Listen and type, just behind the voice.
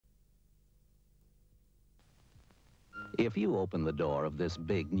If you open the door of this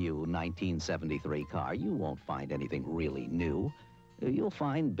big new 1973 car, you won't find anything really new. You'll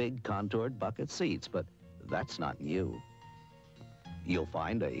find big contoured bucket seats, but that's not new. You'll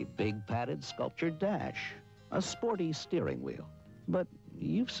find a big padded sculptured dash, a sporty steering wheel, but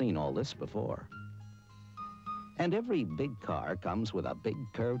you've seen all this before. And every big car comes with a big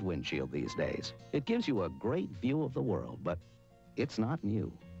curved windshield these days. It gives you a great view of the world, but it's not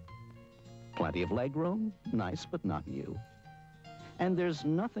new. Plenty of legroom, nice but not new. And there's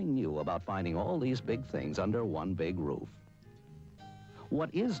nothing new about finding all these big things under one big roof.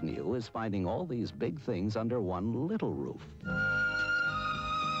 What is new is finding all these big things under one little roof.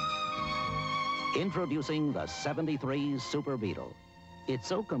 Introducing the '73 Super Beetle. It's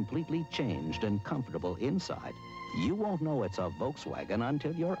so completely changed and comfortable inside, you won't know it's a Volkswagen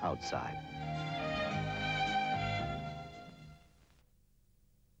until you're outside.